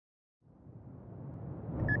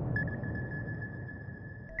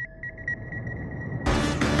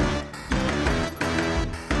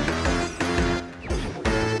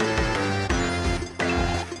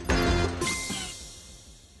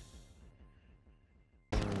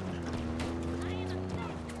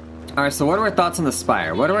Alright, so what are our thoughts on the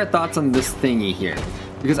Spire? What are our thoughts on this thingy here?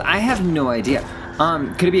 Because I have no idea.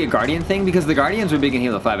 Could it be a Guardian thing? Because the Guardians were big in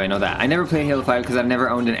Halo 5, I know that. I never played Halo 5 because I've never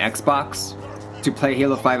owned an Xbox to play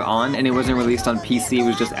Halo 5 on, and it wasn't released on PC, it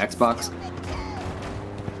was just Xbox.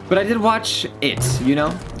 But I did watch it, you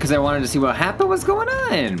know? Because I wanted to see what happened, what's going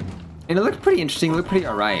on. And it looked pretty interesting, it looked pretty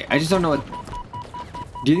alright. I just don't know what...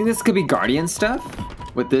 Do you think this could be Guardian stuff?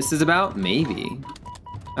 What this is about? Maybe.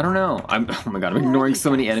 I don't know. Oh my god, I'm ignoring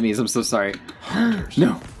so many enemies, I'm so sorry.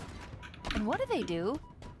 No. And what do they do?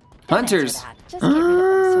 Hunters! Just get rid of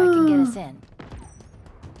them so I can get us in.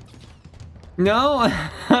 No, I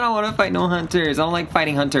don't want to fight no hunters. I don't like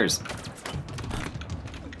fighting hunters.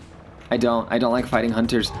 I don't like fighting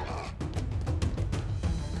hunters.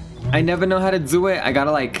 I never know how to do it. I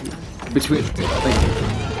gotta like, between, like,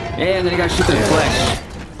 yeah, and then I gotta shoot their flesh.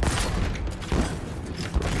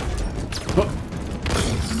 Oh.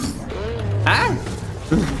 Ah!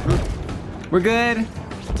 We're good.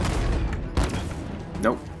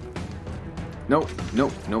 Nope. Nope,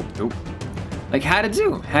 nope, nope, nope. Like, how to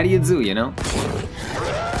do? How do you do, you know?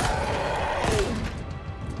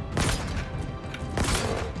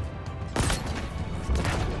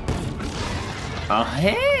 Oh,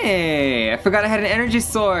 hey! I forgot I had an energy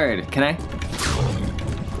sword. Can I?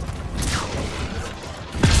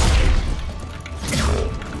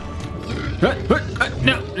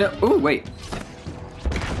 No, no. Ooh, wait.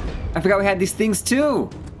 I forgot we had these things too.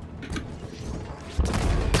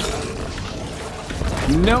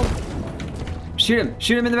 Nope. Shoot him.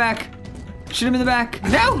 Shoot him in the back. Shoot him in the back.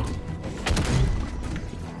 No!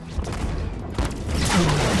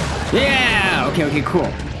 Yeah! Okay, okay,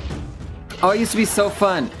 cool. Oh, it used to be so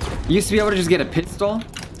fun. You used to be able to just get a pistol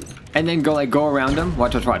and then go around them.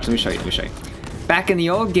 Watch, watch, watch. Let me show you. Let me show you. Back in the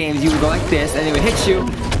old games, you would go like this and it would hit you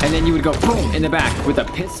and then you would go boom in the back with a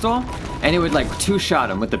pistol and it would like two-shot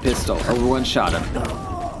him with the pistol or one-shot him.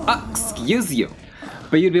 Excuse you.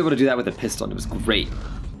 But you'd be able to do that with a pistol and it was great.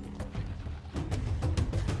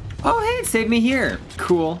 Oh, hey, it saved me here.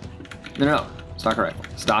 Cool. No, no, no. Stalker rifle.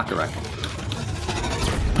 Stalker rifle.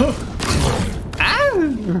 Ah!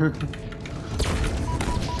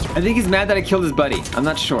 I think he's mad that I killed his buddy. I'm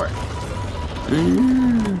not sure.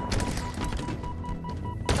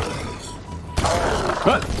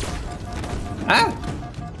 Ah!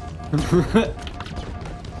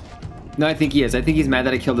 No, I think he is. I think he's mad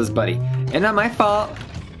that I killed his buddy. And not my fault.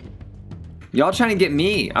 Y'all trying to get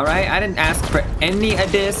me, alright? I didn't ask for any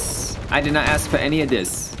of this. I did not ask for any of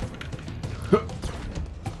this.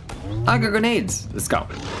 I got grenades. Let's go.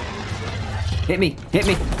 Hit me. Hit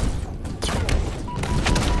me.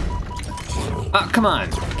 Oh, come on.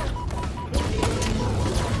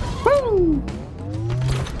 Woo!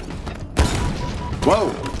 Whoa.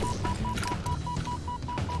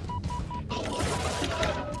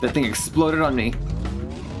 That thing exploded on me.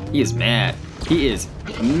 He is mad. He is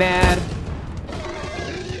mad.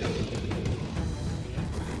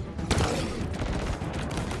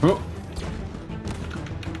 Oh.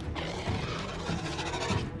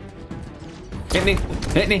 Hit me.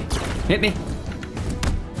 Hit me. Hit me.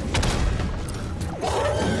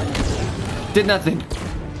 Did nothing.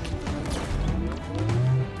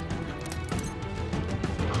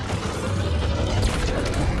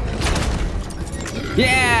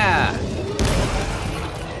 Yeah!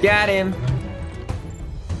 Got him.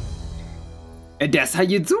 And that's how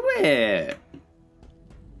you do it.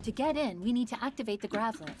 To get in, we need to activate the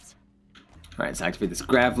grav lift. All right, let's activate this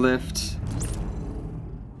grav lift.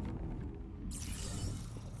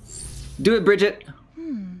 Do it, Bridget.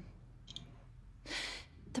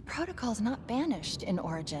 The protocol's not banished in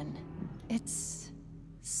Origin. It's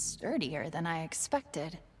sturdier than I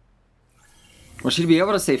expected. Well, she'd be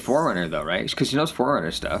able to say Forerunner, though, right? Because she knows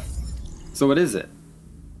Forerunner stuff. So what is it?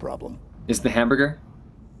 Problem. Is it the hamburger?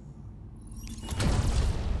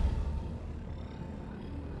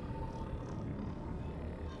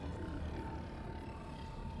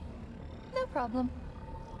 No problem.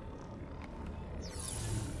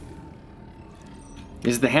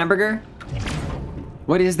 Is it the hamburger?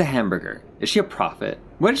 What is the hamburger? Is she a prophet?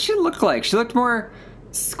 What does she look like? She looked more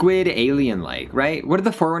squid alien-like, right? What did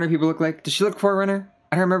the Forerunner people look like? Does she look Forerunner?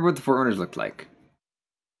 I don't remember what the Forerunners looked like.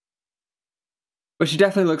 But she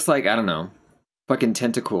definitely looks like, I don't know, fucking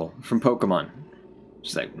Tentacool from Pokemon.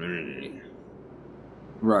 She's like,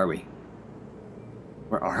 where are we?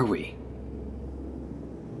 Where are we?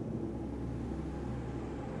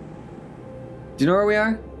 Do you know where we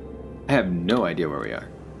are? I have no idea where we are.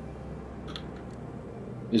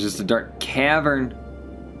 It's just a dark cavern.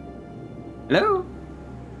 Hello?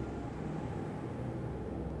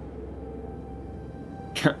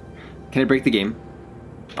 Can I break the game?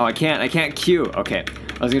 Oh, I can't Q. Okay.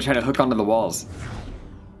 I was gonna try to hook onto the walls.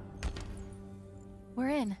 We're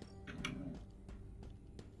in.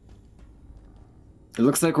 It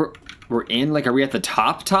looks like we're in. Like, are we at the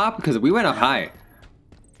top? Because we went up high.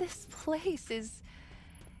 This place is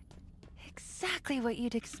exactly what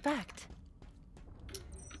you'd expect.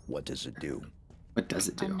 What does it do? What does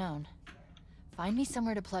it do? Unknown. Find me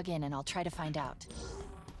somewhere to plug in and I'll try to find out.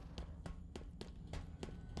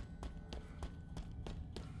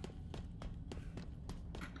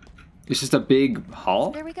 It's just a big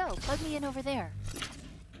hall? There we go. Plug me in over there.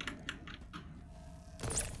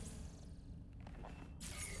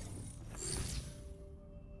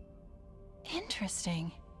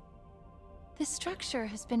 Interesting. This structure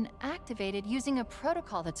has been activated using a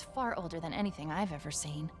protocol that's far older than anything I've ever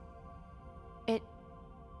seen.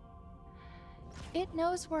 It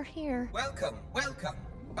knows we're here. Welcome, welcome.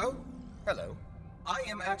 Oh, hello. I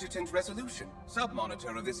am Adjutant Resolution,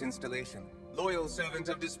 sub-monitor of this installation. Loyal servant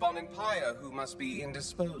of Despondent Pyre, who must be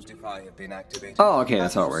indisposed if I have been activated. Oh, okay,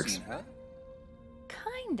 that's how it works. Seen her?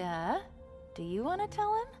 Kinda. Do you want to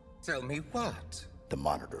tell him? Tell me what? The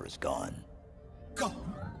monitor is gone.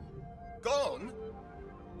 Gone? Gone?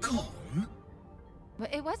 Gone?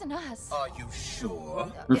 But it wasn't us. Are you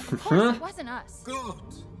sure? Of course, it wasn't us.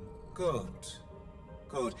 Good. Good.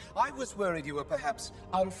 Good. I was worried you were perhaps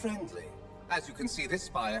unfriendly. As you can see, this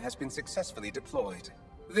spire has been successfully deployed.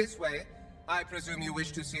 This way. I presume you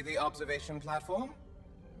wish to see the observation platform?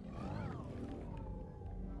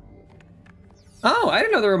 Oh, I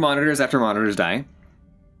didn't know there were monitors after monitors die.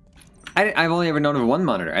 I've only ever known of one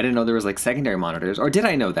monitor. I didn't know there was like secondary monitors. Or did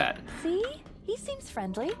I know that? See? He seems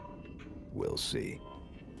friendly. We'll see.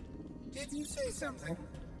 Did you say something?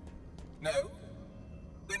 No?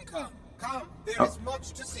 Then come. Come. There is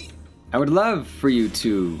much to see. I would love for you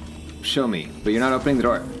to show me, but you're not opening the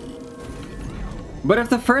door. But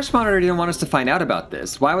if the first monitor didn't want us to find out about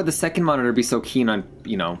this, why would the second monitor be so keen on,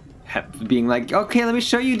 you know, being like, okay, let me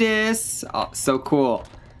show you this. Oh, so cool.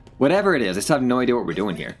 Whatever it is, I still have no idea what we're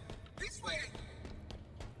doing here. This way.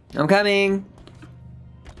 I'm coming.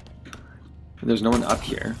 There's no one up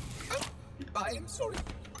here. Oh, I am sorry.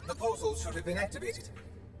 The portal should have been activated.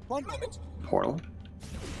 One moment. Portal?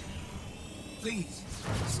 Please,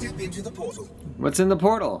 step into the portal. What's in the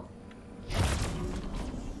portal?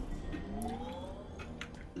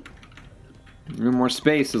 More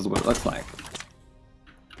space is what it looks like.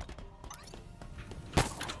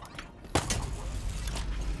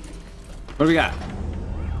 What do we got?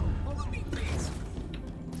 Follow me, please.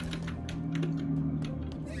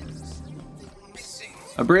 There's something missing.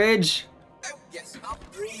 A bridge? Oh, yes,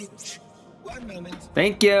 a bridge. One moment.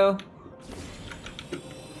 Thank you.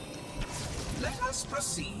 Let us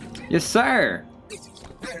proceed. Yes, sir. It is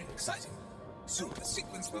very exciting. Soon the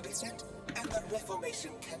sequence will be set, and the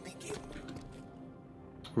reformation can begin.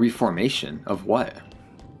 Reformation of what?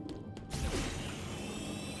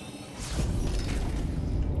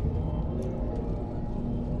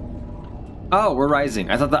 Oh, we're rising.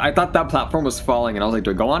 I thought that platform was falling, and I was like,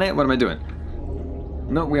 do I go on it? What am I doing?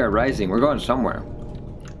 No, we are rising. We're going somewhere.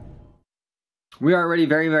 We are already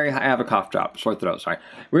very, very high. I have a cough drop. Sore throat, sorry.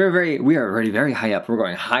 We are already very high up. We're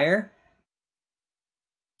going higher.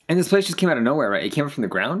 And this place just came out of nowhere, right? It came from the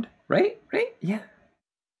ground, right? Right? Yeah.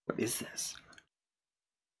 What is this?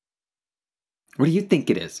 What do you think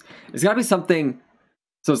it is? It's gotta be something,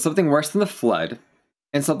 so it's something worse than the Flood,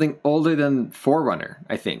 and something older than Forerunner,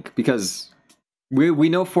 I think, because we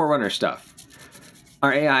know Forerunner stuff.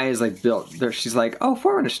 Our AI is like built, there, she's like, oh,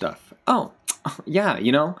 Forerunner stuff. Oh, yeah,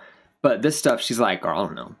 you know? But this stuff, she's like, oh, I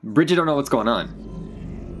don't know. Bridget don't know what's going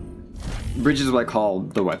on. Bridget is what I call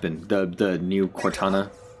the weapon, the new Cortana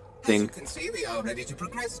thing. As you can see, we are ready to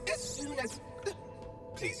progress as soon as...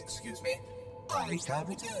 Please excuse me. I shall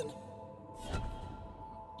return.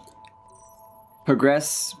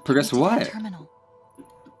 Progress what? Terminal.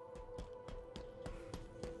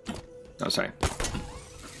 Oh, sorry.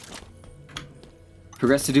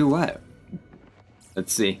 Progress to do what?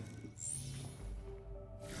 Let's see.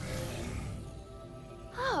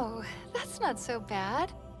 Oh, that's not so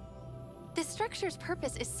bad. This structure's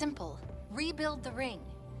purpose is simple. Rebuild the ring.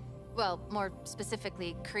 Well, more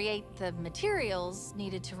specifically, create the materials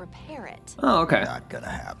needed to repair it. Oh, okay. Not gonna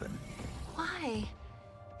happen. Why?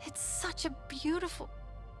 It's such a beautiful...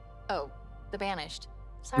 Oh, the Banished.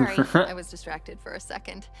 Sorry, I was distracted for a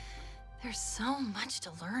second. There's so much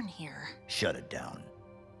to learn here. Shut it down.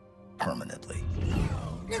 Permanently.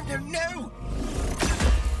 No, no, no!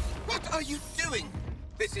 What are you doing?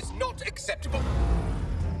 This is not acceptable.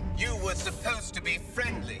 You were supposed to be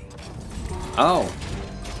friendly. Oh.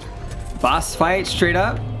 Boss fight straight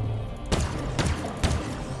up?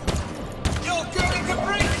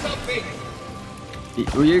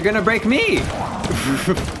 Well, you're gonna break me.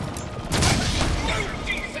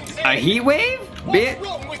 A heat wave? What's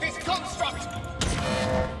wrong with this construct?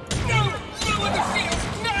 No! Lower the shield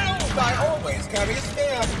now! I always carry a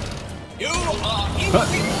spear. You are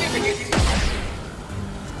insignificant.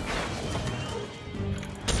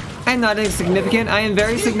 I'm not insignificant. I am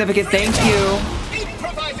very significant. Thank you.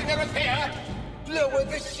 Improvising a repair. Lower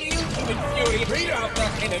the shield to infuriate out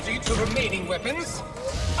that energy to remaining weapons.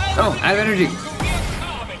 Oh, I have energy.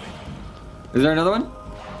 Is there another one?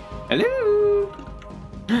 Hello?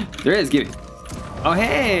 There is. Give it. Oh,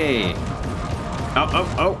 hey.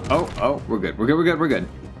 Oh. We're good. We're good.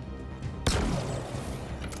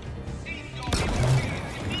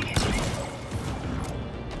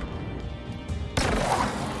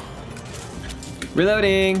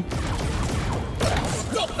 Reloading.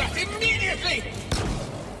 Stop that immediately!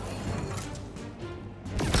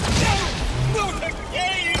 No! Not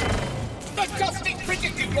again! Adjusting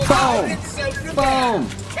predictive Boom! Boom!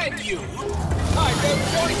 Can you? I've no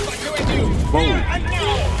choice but to end you! Boom! Here and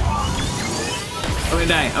now! I'm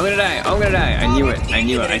gonna die. I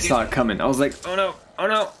knew it. I saw it coming. I was like, oh no.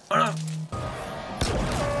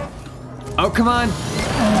 Oh, come on.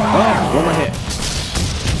 Oh, one more hit.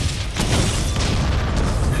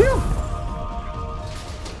 Phew.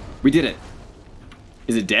 We did it.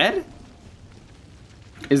 Is it dead?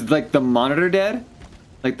 Is like the monitor dead?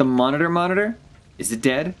 Like the monitor? Is it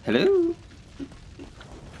dead? Hello?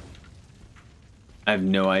 I have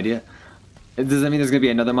no idea. Does that mean there's gonna be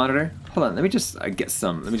another monitor? Hold on, let me just get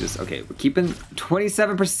some. Okay, we're keeping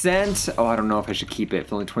 27%. Oh, I don't know if I should keep it.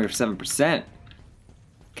 It's only 27%.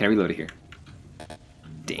 Can I reload it here?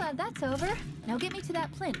 Dang. Glad that's over. Now get me to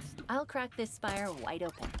that plinth. I'll crack this spire wide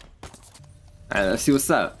open. Alright, let's see what's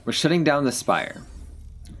up. We're shutting down the spire.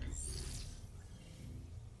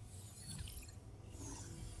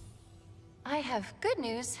 I have good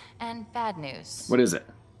news and bad news. What is it?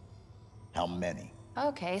 How many?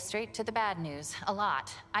 Okay, straight to the bad news. A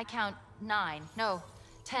lot. I count 9, no,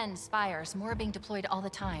 10 spires. More are being deployed all the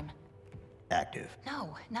time. Active.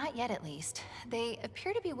 No, not yet at least. They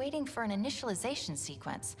appear to be waiting for an initialization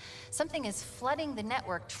sequence. Something is flooding the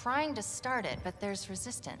network trying to start it, but there's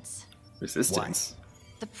resistance. Resistance?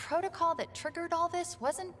 The protocol that triggered all this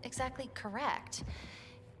wasn't exactly correct.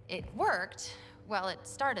 It worked. Well, it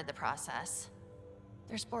started the process.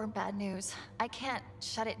 There's more bad news. I can't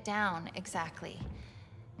shut it down exactly,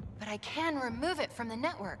 but I can remove it from the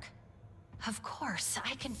network. Of course,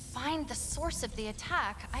 I can find the source of the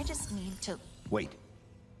attack. I just need to... Wait.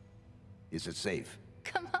 Is it safe?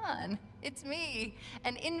 Come on, it's me.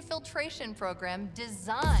 An infiltration program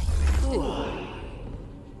designed.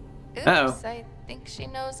 Oops, I think she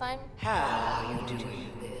knows I'm... How are you doing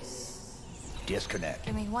this? Disconnect.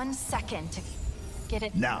 Give me 1 second to get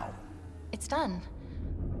it... Now. It's done.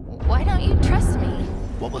 Why don't you trust me?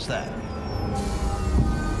 What was that?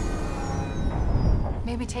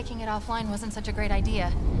 Maybe taking it offline wasn't such a great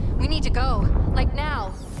idea. We need to go. Like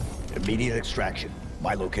now. Immediate extraction.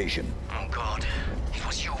 My location. Oh god. It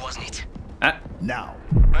was you, wasn't it? Now.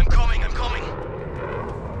 I'm coming.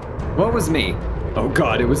 What was me? Oh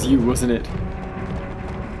god, it was you, wasn't it?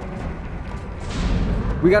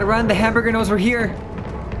 We gotta run. The hamburger knows we're here.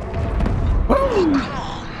 Woo! Come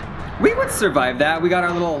on. We would survive that. We got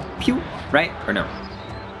our little pew, right? Or no?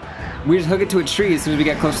 We just hook it to a tree as soon as we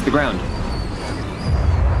get close to the ground.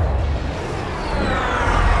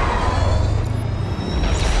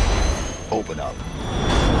 Open up.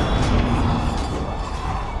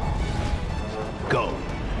 Go.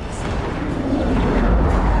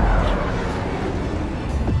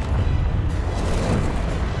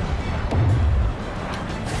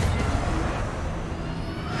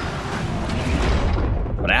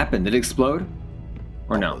 What happened? Did it explode?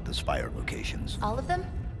 Or no? Upload the Spire locations. All of them?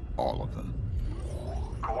 All of them.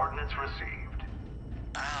 Coordinates received.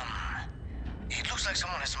 It looks like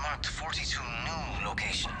someone has marked 42 new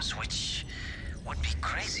locations, which would be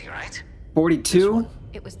crazy, right? 42?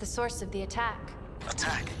 It was the source of the attack.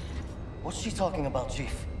 Attack. What's she talking about,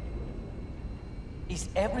 Chief? Is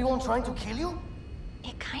everyone trying to kill you?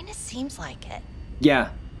 It kind of seems like it. Yeah.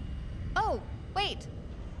 Oh, wait.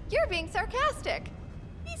 You're being sarcastic.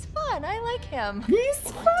 He's fun. I like him. He's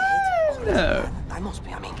fun! I must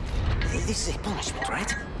be, this is a punishment,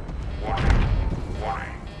 right?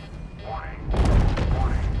 Warning.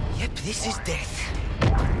 Yep, this is death.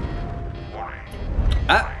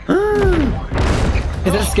 Ah!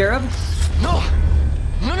 Is it a scarab? No!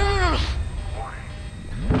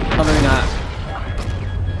 Oh, maybe not.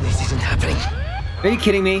 This isn't happening. Are you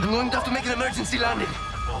kidding me? I'm going to have to make an emergency landing.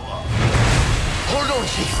 Hold on,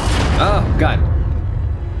 Chief. Oh, God.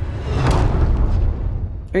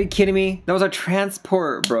 Are you kidding me? That was our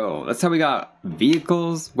transport, bro. That's how we got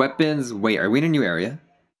vehicles, weapons. Wait, are we in a new area?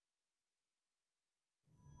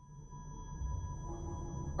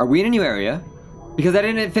 Are we in a new area? Because I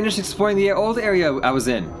didn't finish exploring the old area I was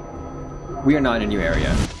in. We are not in a new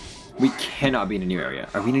area. We cannot be in a new area.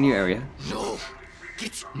 Are we in a new area? No.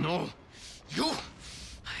 No. You.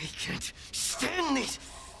 I can't stand this.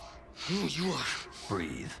 Who you are.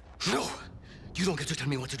 Breathe. No. You don't get to tell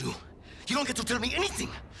me what to do. You don't get to tell me anything.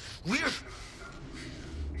 Are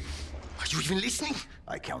you even listening?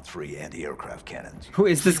 I count 3 anti-aircraft cannons. Who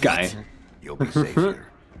is this guy? You'll be safe here.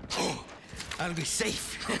 Oh, I'll be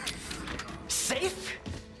safe. Safe?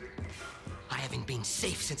 I haven't been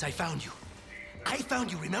safe since I found you. I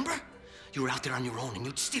found you, remember? You were out there on your own, and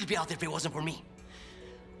you'd still be out there if it wasn't for me.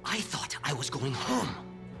 I thought I was going home.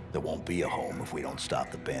 There won't be a home if we don't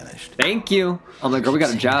stop the banished. Thank you. I'm like, girl, we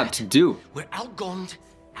got a job to do. We're outgunned,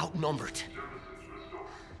 outnumbered.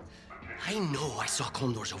 I know I saw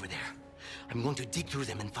condors over there. I'm going to dig through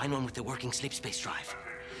them and find one with a working sleep space drive.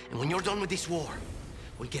 And when you're done with this war,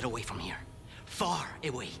 we'll get away from here. Far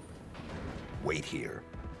away. Wait here.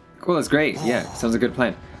 Cool, that's great. Yeah, sounds a good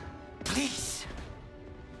plan. Please.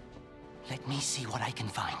 Let me see what I can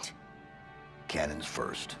find. Cannons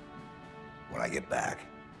first. When I get back,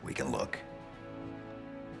 we can look.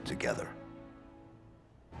 Together.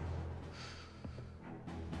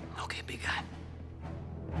 Okay, big guy.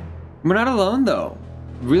 We're not alone, though.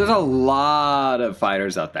 There's a lot of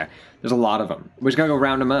fighters out there. There's a lot of them. We just gotta go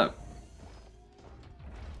round them up.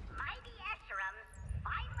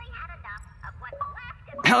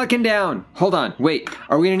 Pelican Down! Hold on, wait.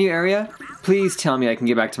 Are we in a new area? Please tell me I can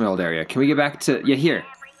get back to my old area. Can we get back to... Yeah, here.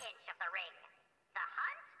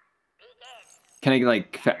 Can I,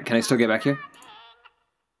 like... Can I still get back here?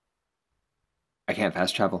 I can't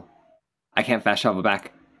fast travel. I can't fast travel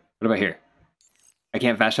back. What about here? I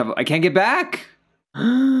can't fast travel. I can't get back!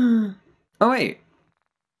 Oh, wait.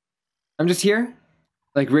 I'm just here?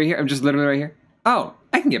 Like, right here? I'm just literally right here? Oh,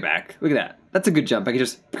 I can get back. Look at that. That's a good jump. I can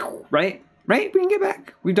just... Right? Right? We can get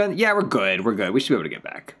back. We've done... Yeah, we're good. We're good. We should be able to get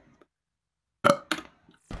back.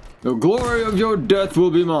 The glory of your death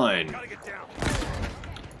will be mine.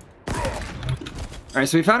 Alright,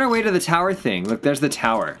 so we found our way to the tower thing. Look, there's the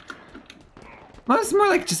tower. Well, it's more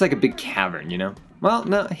like just like a big cavern, you know? Well,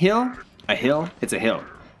 no, hill? A hill? It's a hill.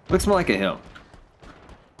 Looks more like a hill.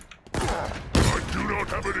 I do not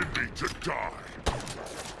have it in me to die.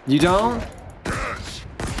 You don't? Yes.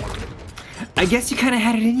 I guess you kind of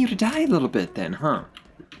had it in you to die a little bit then, huh?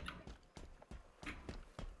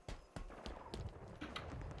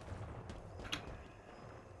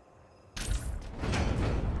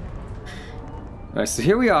 Alright, so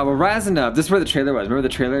here we are, we're rising up. This is where the trailer was. Remember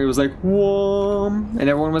the trailer? It was like, whoa. And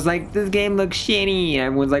everyone was like, this game looks shitty. And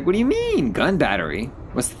everyone's like, what do you mean? Gun battery?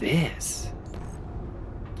 What's this?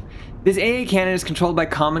 This AA cannon is controlled by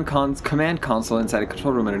command console inside a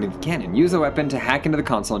control room underneath the cannon. Use the weapon to hack into the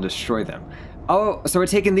console and destroy them. Oh, so we're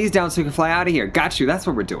taking these down so we can fly out of here. Got you. That's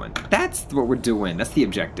what we're doing. That's what we're doing. That's the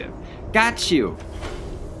objective. Got you.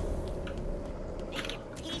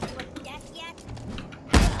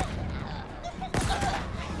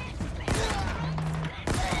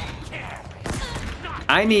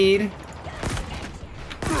 I need...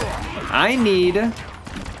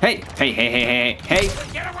 Hey,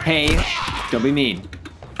 don't be mean.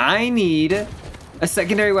 I need a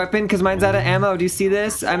secondary weapon because mine's out of ammo. Do you see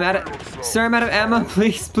this? I'm out of... Sir, I'm out of ammo.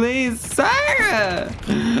 Please, please. Sir!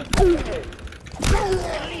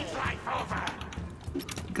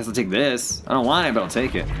 Guess I'll take this. I don't want it, but I'll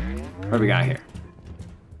take it. What do we got here?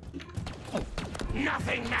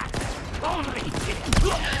 Nothing matters. Only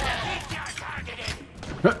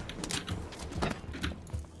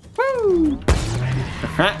Woo!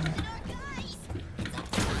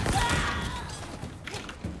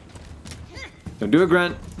 Don't do it,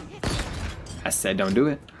 Grunt. I said don't do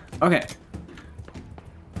it. Okay.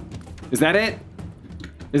 Is that it?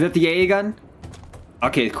 Is that the AA gun?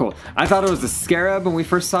 Okay, cool. I thought it was the Scarab when we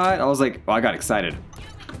first saw it. I was like, oh, I got excited.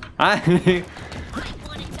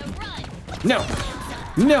 No.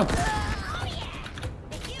 No.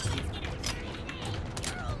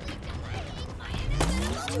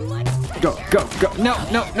 Go, go, go. No,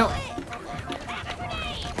 no, no.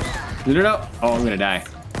 No, no, no. Oh, I'm gonna die.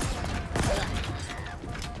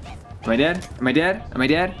 Am I dead? Am I dead? Am I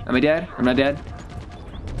dead? Am I dead? I'm not dead.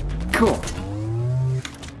 Cool.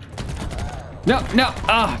 No, no.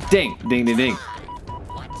 Ah, oh, ding, ding, ding, ding.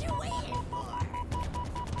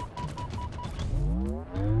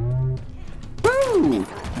 Woo!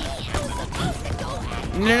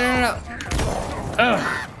 No, no, no.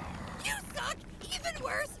 Ugh. You suck even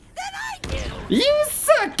worse than I do. You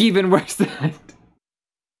suck even worse than...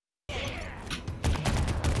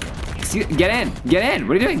 Get in! Get in!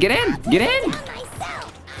 What are you doing? Get in! Get in!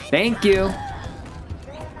 Thank you.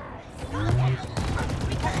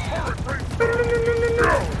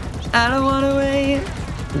 I don't wanna wait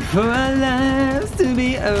for our lives to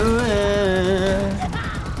be over.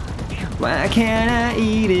 Why can't I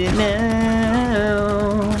eat it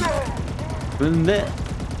now?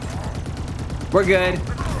 We're good.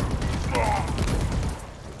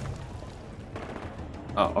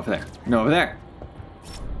 Oh, over there. No, over there.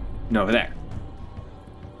 No, over there.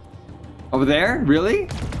 Over there? Really?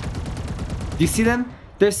 Do you see them?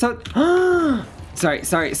 They're so... sorry,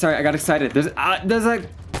 I got excited. There's a...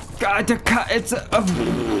 It's a...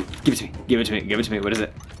 Give it to me, give it to me, give it to me. What is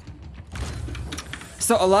it?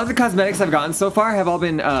 So a lot of the cosmetics I've gotten so far have all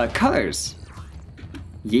been colors.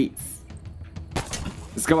 Yeets.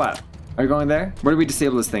 Let's go up. Are you going there? Where do we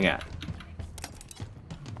disable this thing at?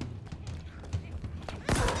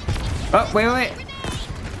 Oh, wait.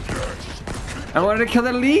 I wanted to kill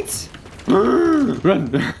that elite.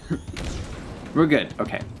 Run. We're good.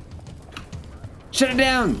 Okay. Shut it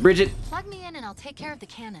down, Bridget. Plug me in and I'll take care of the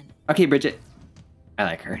cannon. Okay, Bridget. I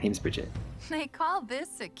like her. Her name's Bridget. They call this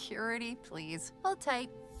security, please. Hold tight.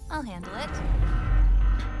 I'll handle it.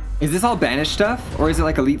 Is this all banished stuff, or is it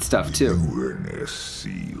like elite stuff too?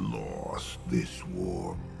 UNSC lost this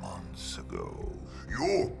war months ago.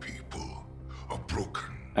 Your people are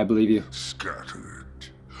broken. I believe you. Scattered.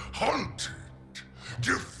 Hunted.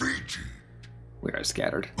 Defeated. We are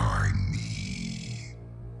scattered. By me.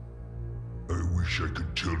 I wish I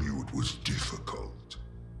could tell you it was difficult.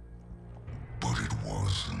 But it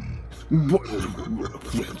wasn't. We are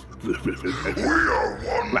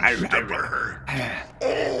one step ahead.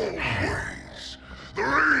 Always. The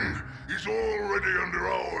ring is already under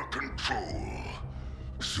our control.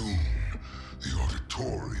 Soon, the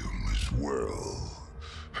auditorium as well.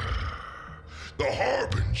 The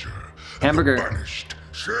Harbinger Hamburger. and the Banished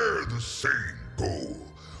share the same goal.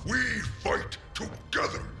 We fight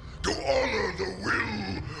together to honor the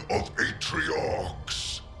will of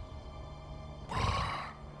Atriarchs.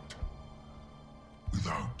 But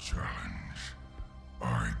without challenge,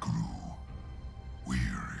 I grew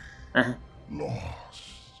weary, lost,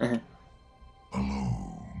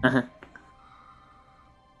 alone.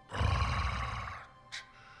 But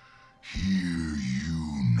here you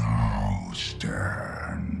now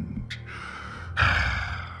stand.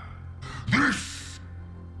 This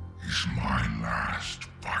is my last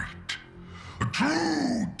fight. A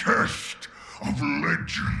true test of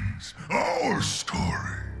legends. Our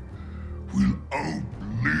story will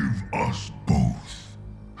outlive us both.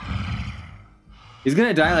 He's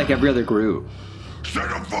gonna die like every other group. Set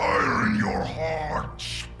a fire in your heart,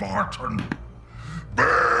 Spartan.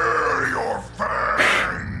 Bare your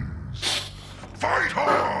fangs. Fight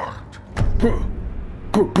hard.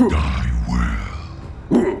 Die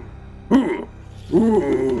well.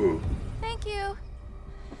 Thank you.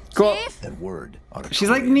 Cool. Steve? That word. She's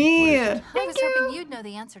like me. I was hoping you'd know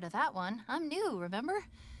the answer to that one. I'm new, remember?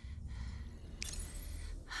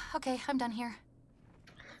 Okay, I'm done here.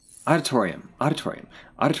 Auditorium.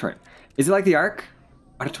 Is it like the Ark?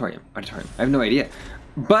 Auditorium. I have no idea.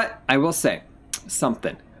 But I will say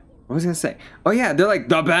something. What was I gonna say? Oh yeah, they're like,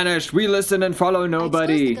 the banished, we listen and follow I exposed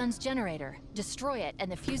nobody. the gun's generator. Destroy it,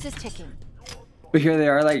 and the fuse is ticking. But here they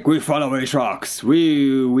are like, we follow Aatrox.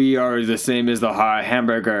 We are the same as the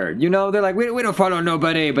hamburger. You know, they're like, we don't follow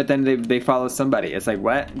nobody, but then they follow somebody. It's like,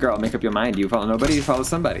 what? Girl, make up your mind. Do you follow nobody? You follow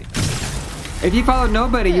somebody. If you followed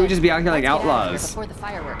nobody, you would just be out here like Let's get out of here outlaws. before the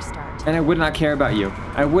fireworks start. And I would not care about you.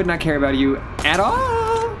 I would not care about you at all.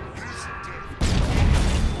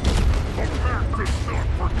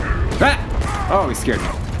 Ah! Oh, he scared me.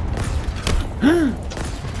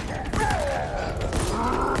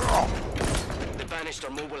 The banished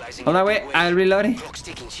are mobilizing. Hold on, wait. I'm reloading. Clock's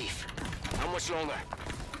ticking, Chief. How much longer?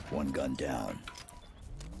 One gun down.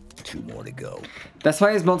 2 more to go. That's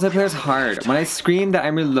why his multiplayer is hard. When I scream that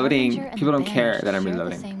I'm reloading, Harbinger and people the don't care Banished that I'm share the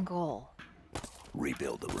reloading. same goal.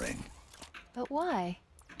 Rebuild the ring. But why?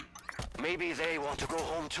 Maybe they want to go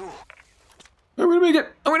home too. I'm gonna make it.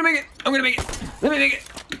 I'm gonna make it. I'm gonna make it. Let me make it.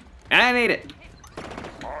 I made it.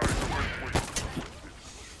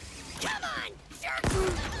 Come on!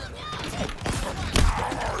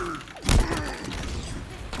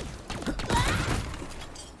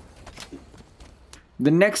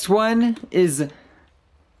 The next one is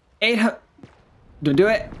 800. Don't do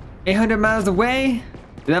it. 800 miles away.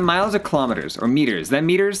 Is that miles or kilometers or meters? Is that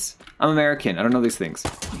meters? I'm American. I don't know these things.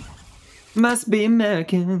 Must be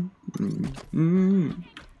American.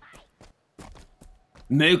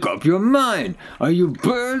 Make up your mind. Are you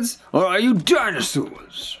birds or are you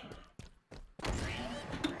dinosaurs?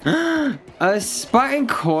 A Spartan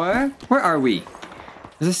core? Where are we?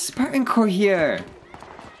 There's a Spartan core here.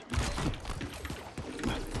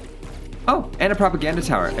 Oh, and a propaganda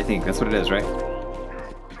tower. I think that's what it is, right?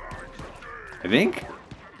 I think?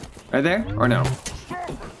 Right there? Or no?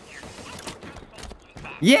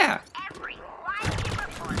 Yeah!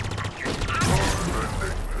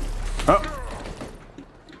 Oh!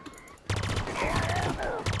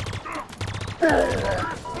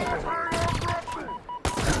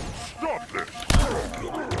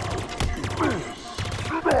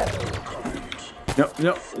 Nope,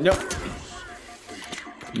 nope, nope.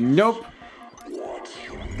 Nope.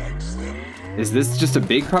 Is this just a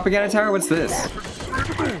big propaganda tower? What's this?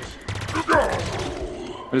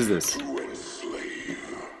 What is this?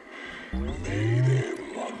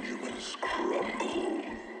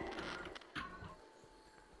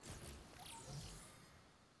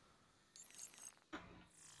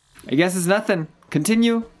 I guess it's nothing.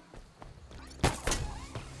 Continue.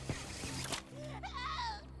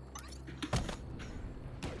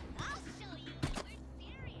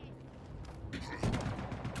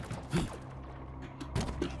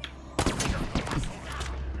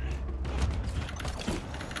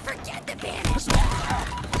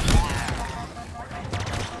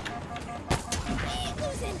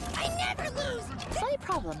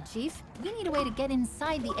 Chief, we need a way to get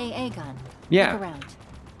inside the AA gun. Yeah. Look around.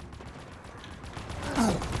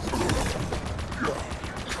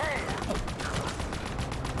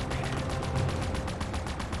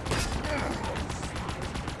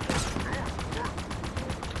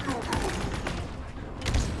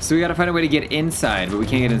 So we gotta find a way to get inside, but we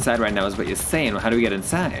can't get inside right now is what you're saying. Well, how do we get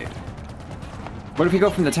inside? What if we go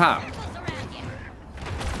from the top?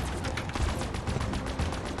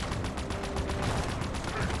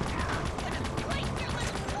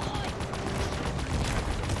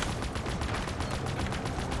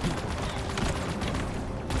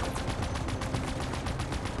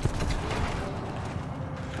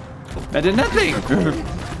 That did nothing!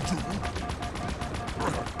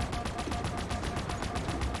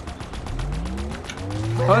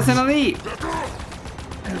 Oh, it's an elite!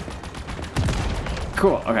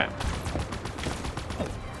 Cool, okay.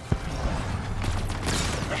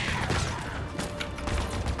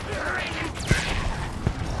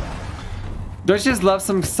 Don't you just love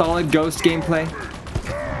some solid Ghost gameplay?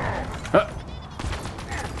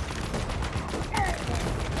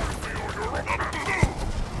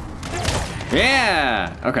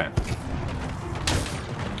 Yeah! Okay.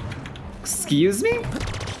 Excuse me?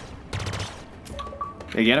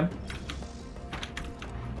 Did I get him?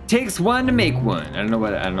 Takes one to make one. I don't know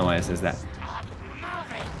why it says that.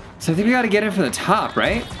 So I think we gotta get it from the top,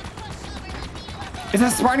 right? Is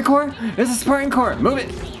that a Spartan core? It's a Spartan core. Move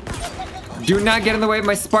it. Do not get in the way of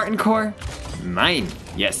my Spartan core. Mine.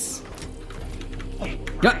 Yes.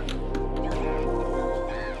 Yeah.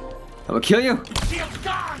 I will kill you.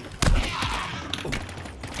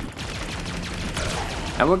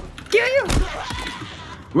 I will kill you!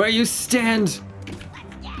 Where you stand!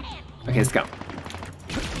 Okay, let's go.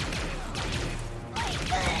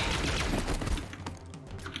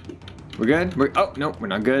 We're good? Oh, no, we're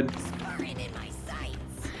not good.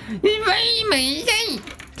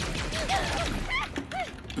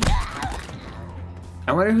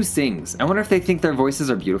 I wonder who sings. I wonder if they think their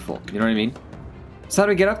voices are beautiful. You know what I mean? So how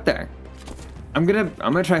do we get up there? I'm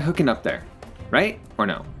gonna try hooking up there. Right? Or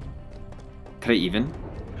no? Could I even?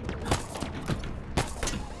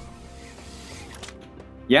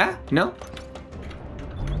 Yeah? No?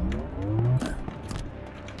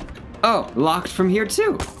 Oh, locked from here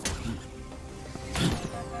too.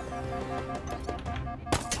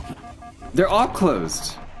 They're all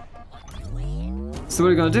closed. So what are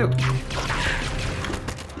we gonna do?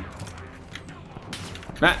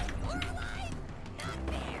 Matt.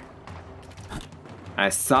 I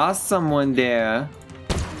saw someone there.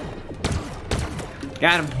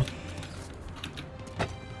 Got him.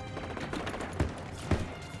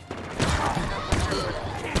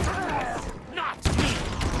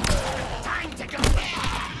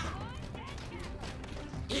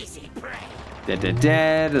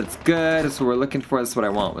 Dead. That's good. That's what we're looking for. That's what I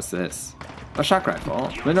want. What's this? A shock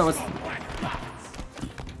rifle. Oh, no, what's...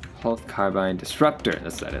 Pulse carbine disruptor.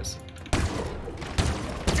 That's what that is.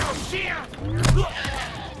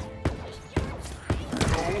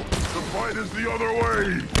 The fight is the other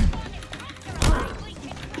way.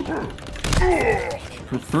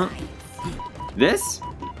 This?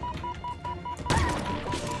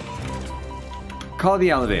 Call the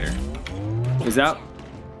elevator. Is out.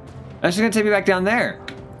 That's just gonna take me back down there.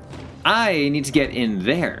 I need to get in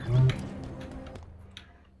there.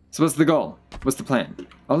 So what's the goal? What's the plan?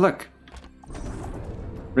 Oh, look.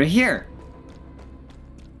 Right here.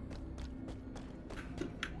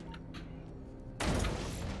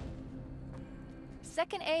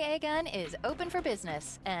 Second AA gun is open for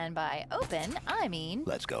business. And by open, I mean...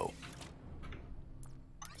 Let's go.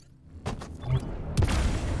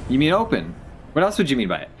 You mean open? What else would you mean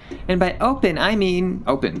by it? And by open, I mean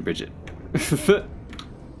open, Bridget.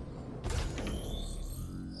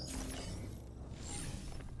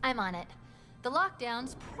 I'm on it. The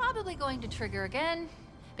lockdown's probably going to trigger again,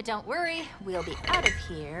 but don't worry, we'll be out of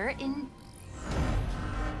here in...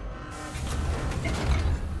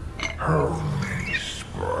 How many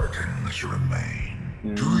Spartans remain?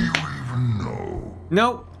 Do you even know?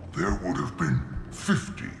 Nope. There would have been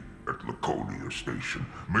 50 at Laconia Station,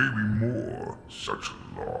 maybe more. Such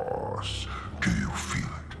loss. Do you feel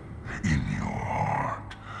it in your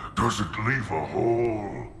heart? Does it leave a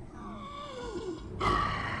hole?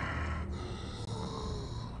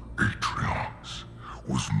 Atriox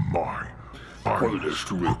was my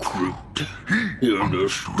finest recruit. He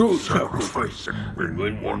understood sacrifice, and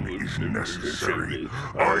when one is necessary,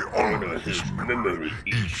 I honor his memory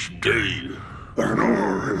each day. When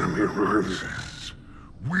our enemy rises,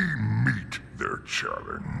 we meet their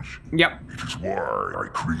challenge. Yep. It is why I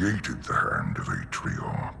created the Hand of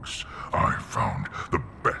Atriox. I found the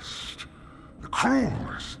best, the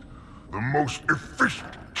cruelest, the most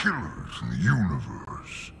efficient killers in the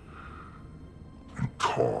universe, and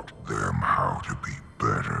taught them how to be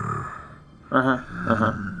better.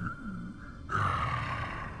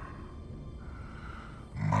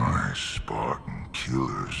 My Spartan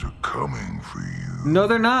Killers are coming for you. No,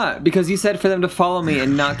 they're not, because you said for them to follow me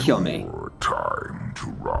and not kill me. Your time to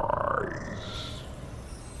rise.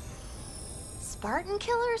 Spartan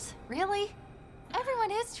Killers? Really?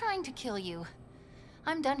 Everyone is trying to kill you.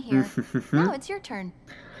 I'm done here. Now it's your turn.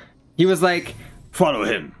 He was like, follow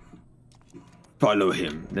him. Follow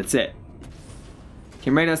him. That's it. Okay,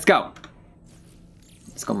 I'm ready, let's go.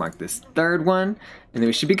 Let's go mark this third one, and then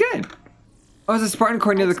we should be good. Oh, there's a Spartan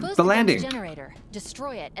core near the landing. Generator.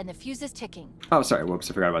 Destroy it, and the fuse is ticking. Oh, sorry. Whoops,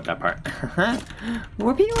 I forgot about that part.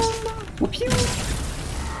 Whoop-pew! Whoop-pew!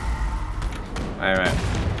 Alright.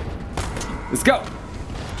 Let's go!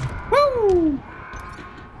 Woo!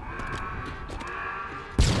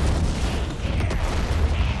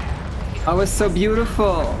 Oh, it's so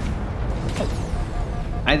beautiful.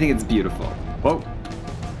 I think it's beautiful. Whoa.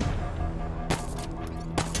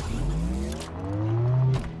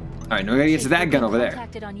 Alright, now we gotta get to that gun over there.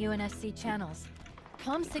 Contacted on UNSC channels.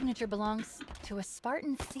 Comm signature belongs to a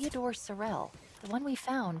Spartan Theodore Sorrell, the one we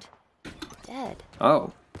found dead.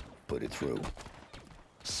 Oh. Put it through.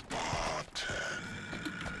 Spartan.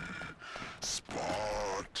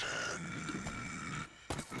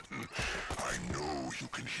 I know you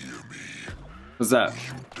can hear me. What's that?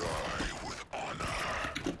 You die with honor.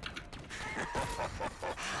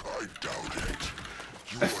 I doubt it.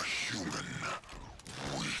 You are human.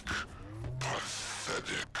 Weak.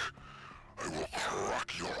 Pathetic. I will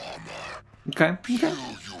crack your armor. Okay. Peel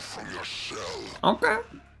you from your shell. Okay.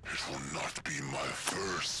 It will not be my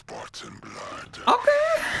first Spartan blood.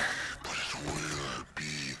 Okay. But it will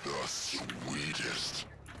be the sweetest.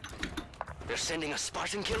 They're sending a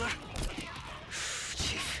Spartan killer?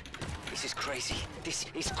 Chief, this is crazy. This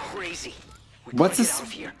is crazy. We What's gotta this? get out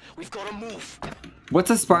of here. We've got to move. What's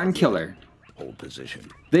a Spartan killer? Hold position.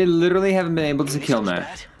 They literally haven't been able to This kill goes Matt.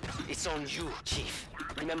 bad, it's on you, Chief.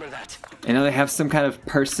 Remember that. I know they have some kind of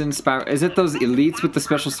person Spire. Is it those elites with the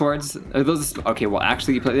special swords? Are those? Okay, well,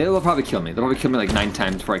 actually, they'll probably kill me. They'll probably kill me like 9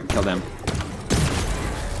 times before I can kill them.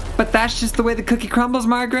 But that's just the way the cookie crumbles,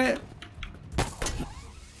 Margaret.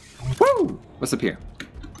 Woo! What's up here?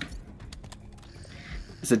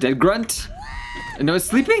 It's a dead grunt. And no, it's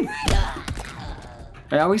sleeping.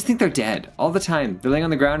 I always think they're dead all the time. They're laying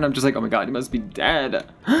on the ground, and I'm just like, oh my god, he must be dead.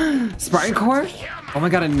 Spartan core? Oh my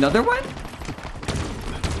god, another one?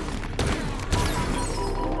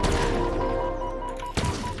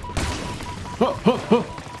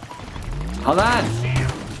 Hold on.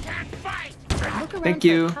 Look around Thank for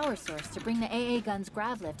you. a power source to bring the AA gun's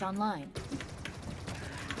grav lift online.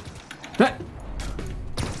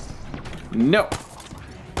 No.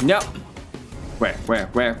 No. Where?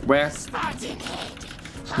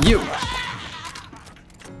 You. I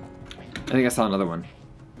think I saw another one.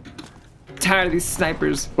 Tired of these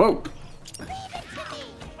snipers. Whoa.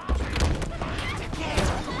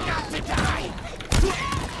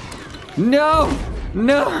 No.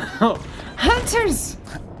 No. Hunters.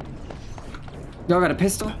 Y'all got a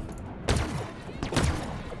pistol?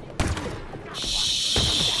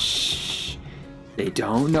 They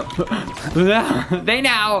don't know. They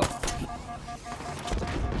know.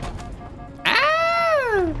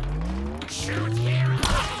 Ah!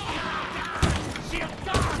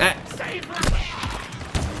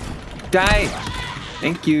 Die.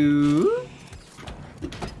 Thank you.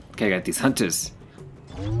 Okay, I got these hunters.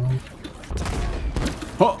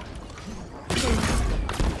 Oh.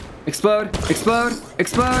 Explode, explode,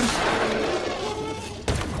 explode.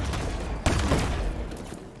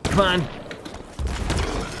 Come on.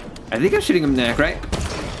 I think I'm shooting him in the neck, right?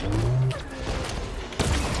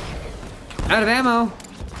 Out of ammo.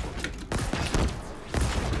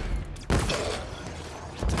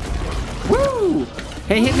 Woo!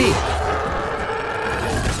 Hey, hit me.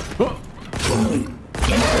 Oh.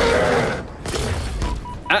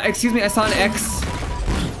 Excuse me, I saw an X.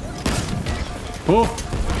 Oh.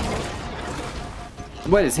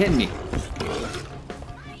 What is hitting me?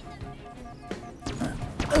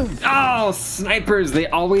 Oh, snipers, they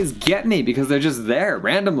always get me because they're just there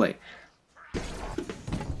randomly.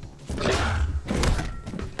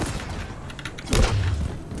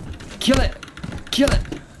 Kill it! Kill it!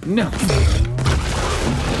 No!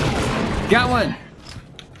 Got one!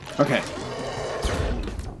 Okay.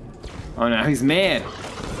 Oh no, he's mad.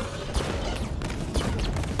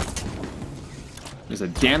 There's a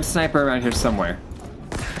damn sniper around here somewhere.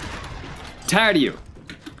 Tired of you.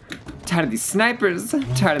 Tired of these snipers.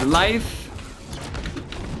 Tired of life.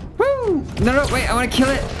 Woo! No, no, wait, I want to kill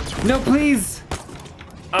it. No, please.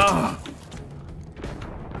 Oh.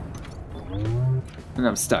 And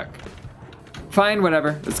I'm stuck. Fine,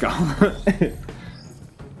 whatever. Let's go.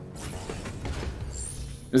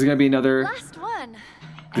 There's gonna be another. Last one.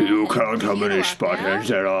 You can't have many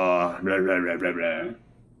Spartans at all. Blah, blah, blah, blah, blah.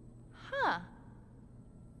 Huh.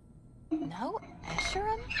 No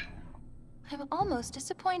Escharum? I'm almost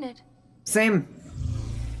disappointed. Same.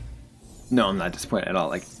 No, I'm not disappointed at all.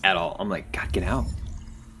 Like, at all. I'm like, God, get out.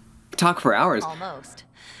 Talk for hours. Almost.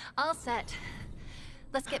 All set.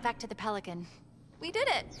 Let's get back to the Pelican. We did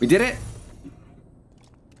it. We did it.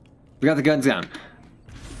 We got the guns down.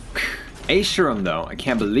 Escharum, though. I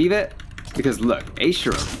can't believe it. Because, look,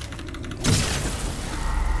 Escharum.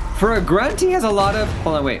 For a grunt, he has a lot of...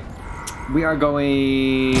 Hold on, wait. We are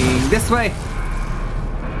going this way.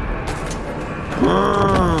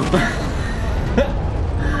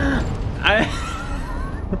 I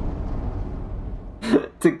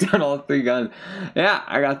took down all 3 guns. Yeah,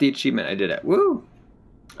 I got the achievement. I did it. Woo!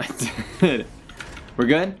 I did it. We're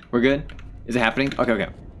good? We're good? Is it happening? Okay, okay.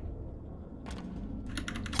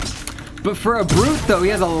 But for a brute, though, he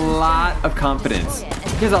has a lot of confidence.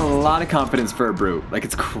 He has a lot of confidence for a brute. Like,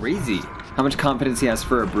 it's crazy how much confidence he has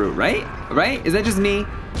for a brute, right? Right? Is that just me?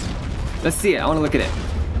 Let's see it. I want to look at it.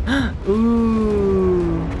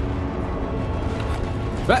 Ooh.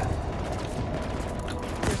 What?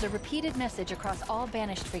 There's a repeated message across all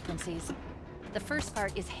banished frequencies. The first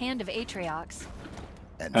part is Hand of Atriox.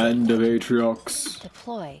 Hand of Atriox.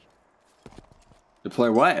 Deploy.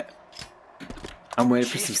 Deploy what? I'm waiting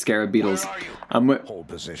for some scarab beetles. Hold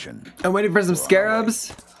position. I'm waiting for some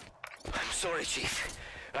scarabs. I'm sorry, Chief.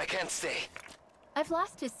 I can't stay. I've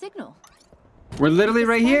lost his signal. We're literally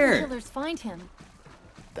right Spartan here. Killers find him.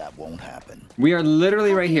 That won't happen. We are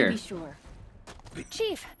literally How right can you here. be sure?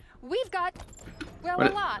 Chief, we've got, well,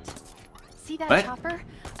 What? a lot. See that What? chopper?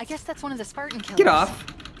 I guess that's one of the Spartan Killers. Get off.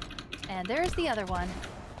 And there's the other one.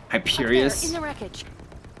 Hyperius. Up there, in the wreckage.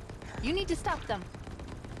 You need to stop them.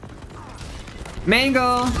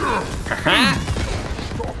 Mangle.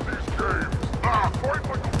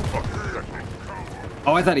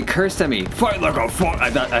 Oh, I thought he cursed at me. Fight like a fuck. I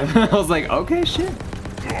was like, okay, shit.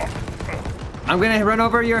 I'm gonna run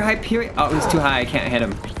over your Hyperius. Oh, he's too high. I can't hit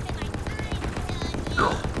him.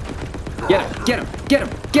 Get him! Get him! Get him!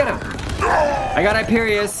 Get him! I got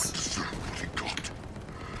Hyperius.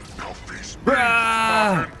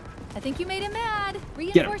 I think you made him mad. Get him!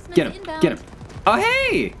 Reinforcements Get him! inbound. Get him! Oh,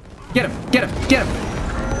 hey! Get him! Get him! Get him!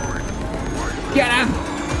 Get him!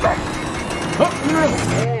 Oh, no!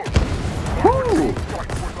 Woo!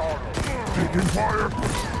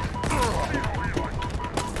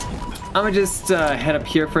 I'm gonna just head up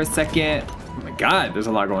here for a second. Oh my God, there's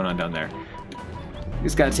a lot going on down there. You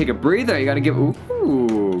just gotta take a breather. You gotta give.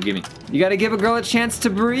 Ooh, give me. You gotta give a girl a chance to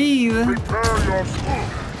breathe.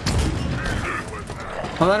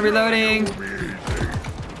 Hold on, reloading.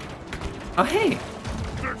 Oh, hey.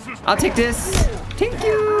 I'll take this. Thank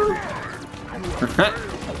you.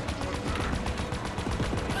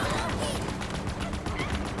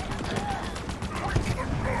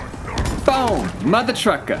 Boom! Mother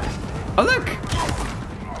trucker. Oh, look.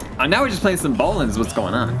 Oh, now we're just playing some bowling is what's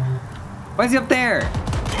going on. Why is he up there?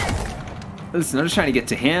 Listen, I'm just trying to get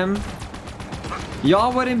to him.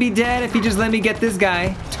 Y'all wouldn't be dead if you just let me get this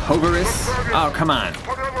guy. Toberus. Oh, come on.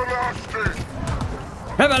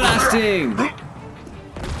 Everlasting!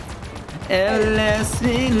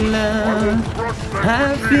 Everlasting love.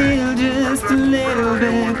 I feel just a little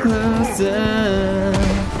bit closer.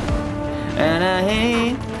 And I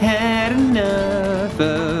ain't had enough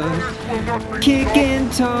of kicking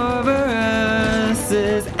Toberus's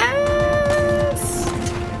ass.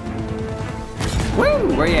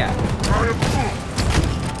 Woo! Where you at?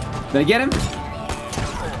 Did I get him?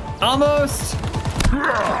 Almost!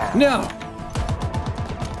 No!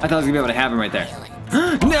 I thought I was gonna be able to have him right there.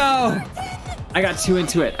 No! I got too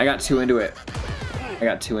into it. I got too into it.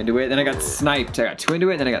 Then I got sniped. I got too into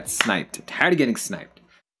it, then I got sniped. I'm tired of getting sniped.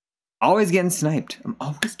 Always getting sniped. I'm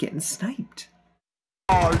always getting sniped.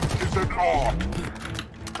 Is an art,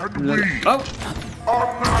 and we Oh!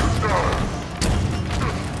 are masters.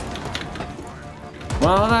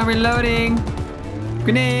 While I'm reloading.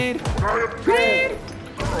 Grenade! Grenade!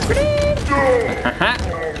 Grenade! Haha.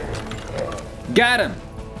 Got him!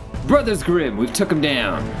 Brothers Grimm, we took him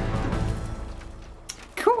down.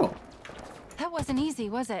 Cool. That wasn't easy,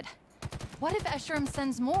 was it? What if Escharum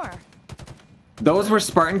sends more? Those were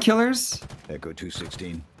Spartan Killers? Echo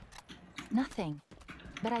 216. Nothing.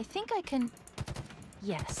 But I think I can...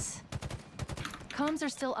 Yes. Comms are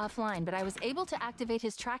still offline, but I was able to activate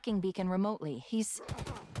his tracking beacon remotely. He's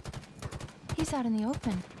out in the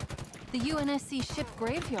open. The UNSC ship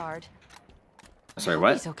graveyard. Sorry,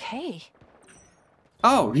 what? He's okay.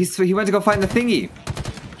 Oh, he went to go find the thingy.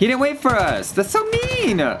 He didn't wait for us. That's so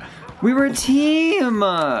mean. We were a team.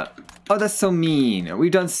 Oh, that's so mean.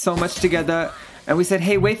 We've done so much together. And we said,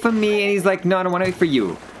 hey, wait for me. And he's like, no, I don't want to wait for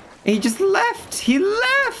you. And he just left. He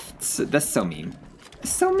left. That's so mean.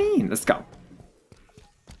 That's so mean. Let's go.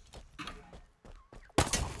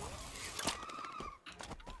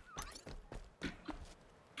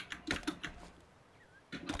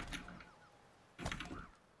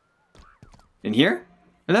 In here?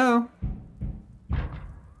 Hello?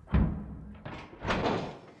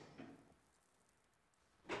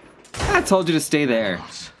 I told you to stay there.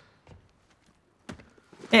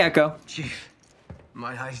 Hey, Echo. Chief,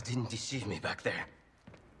 my eyes didn't deceive me back there.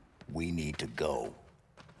 We need to go.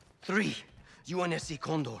 3 UNSC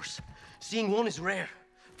condors. Seeing one is rare.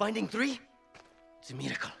 Finding 3? It's a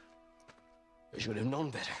miracle. I should have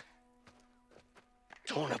known better.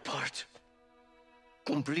 Torn apart.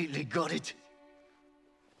 Completely gutted.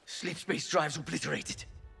 Sleep space drives obliterated.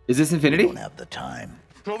 Is this We Infinity? don't have the time.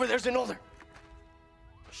 Over there's another.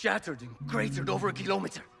 Shattered and cratered over a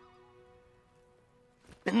kilometer.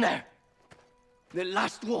 And there. The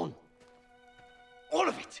last one. All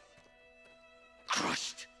of it.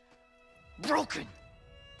 Crushed. Broken.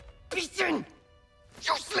 Beaten.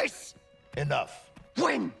 Useless. Enough.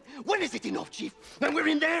 When? When is it enough, Chief? When we're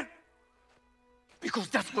in there? Because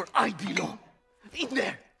that's where I belong. In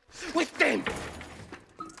there. With them.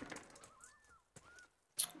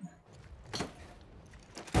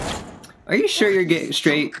 Are you sure you're getting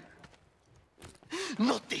straight?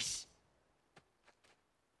 Not this.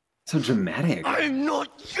 So dramatic. I'm not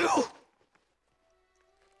you.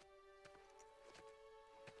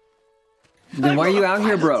 Then why are you out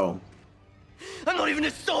here, bro? I'm not even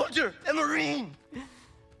a soldier, a Marine.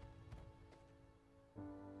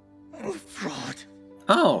 I'm a fraud.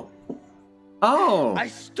 Oh. Oh. I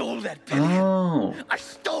stole that Pelican. Oh. I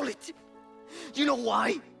stole it. You know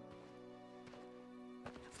why?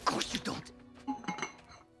 Of course you don't.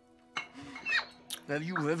 Have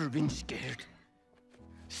you ever been scared?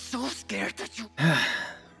 So scared that you...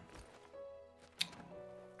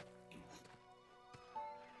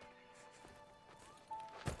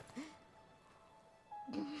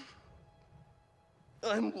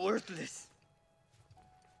 I'm worthless.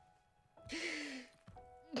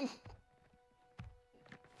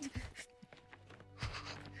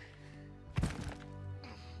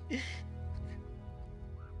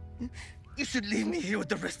 You should leave me here with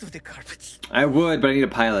the rest of the carpets. I would, but I need a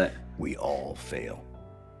pilot. We all fail.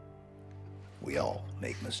 We all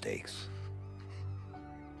make mistakes.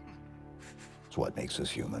 It's what makes us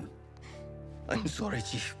human. I'm sorry,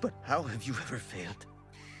 Chief, but how have you ever failed?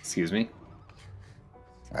 Excuse me?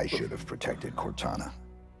 I should have protected Cortana.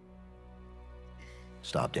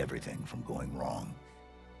 Stopped everything from going wrong.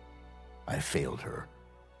 I failed her.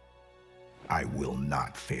 I will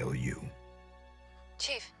not fail you.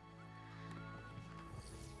 Chief.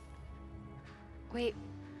 Wait.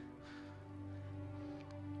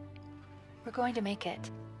 We're going to make it.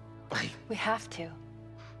 We have to.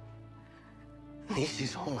 This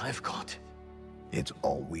is all I've got. It's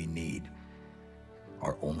all we need.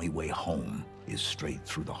 Our only way home is straight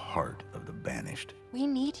through the heart of the Banished. We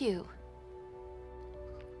need you.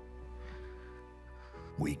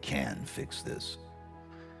 We can fix this.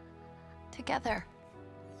 Together.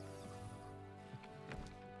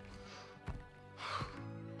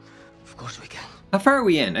 Of course we can. How far are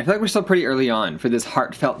we in? I feel like we're still pretty early on for this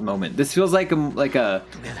heartfelt moment. This feels like a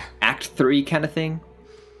Together. Act 3 kind of thing.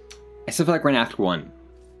 I still feel like we're in Act 1.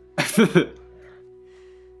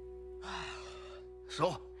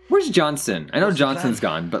 So? Where's Johnson? I know Johnson's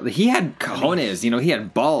gone, but he had cojones, you know, he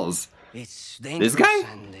had balls. It's dangerous, This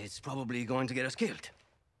guy? and it's probably going to get us killed.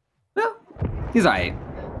 Well, he's alright.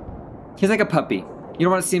 He's like a puppy. You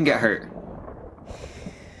don't want to see him get hurt.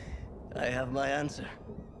 I have my answer.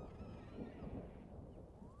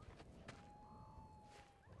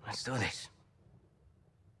 Let's do this.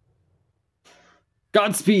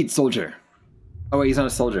 Godspeed, soldier. Oh wait, he's not a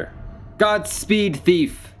soldier. Godspeed,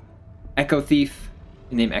 thief. Echo thief.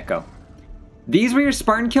 Name Echo. These were your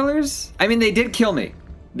Spartan killers? I mean, they did kill me.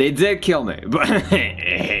 They did kill me, but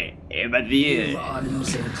You are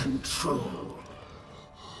losing control.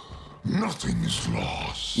 Nothing is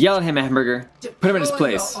lost. Yell at him, Hamburger. Put him in his Deploy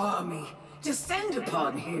place. your army. Descend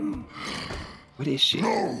upon him. What is she?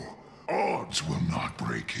 No, odds will not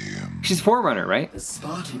break him. She's Forerunner, right? The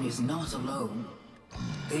Spartan is not alone.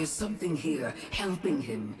 There's something here helping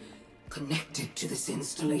him, connected to this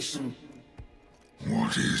installation.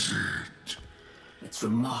 What is it? It's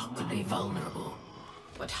remarkably vulnerable,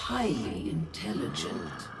 but highly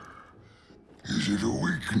intelligent. Is it a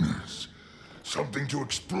weakness? Something to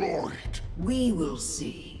exploit? We will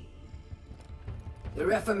see. The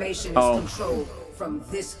Reformation is controlled from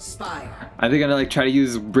this spire. Are they gonna like try to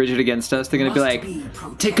use Bridget against us? They're gonna be like,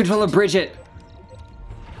 take control of Bridget.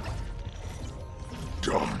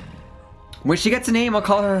 Done. When she gets a name, I'll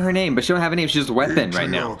call her her name, but she don't have a name. She's just a weapon right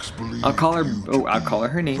now. I'll call her. Oh, I'll call her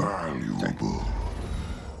her name. Valuable.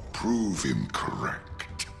 Prove him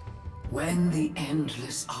correct. When the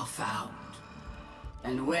Endless are found,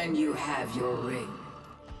 and when you have your ring,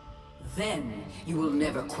 then you will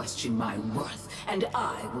never question my worth, and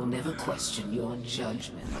I will never question your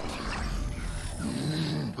judgment.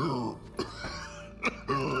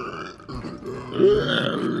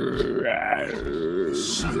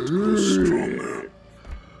 Stronger.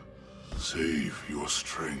 Save your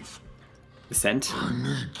strength. The scent? I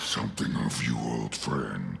need something of you, old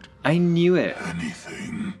friend. I knew it.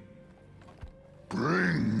 Anything.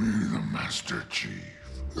 Bring me the Master Chief.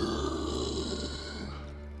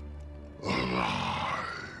 Alive.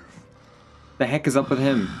 The heck is up with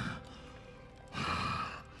him?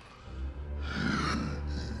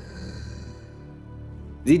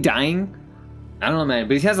 Is he dying? I don't know, man,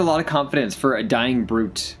 but he has a lot of confidence for a dying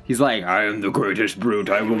brute. He's like, I am the greatest brute.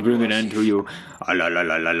 I will bring an end to you. Ah, la la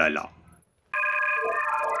la la la la.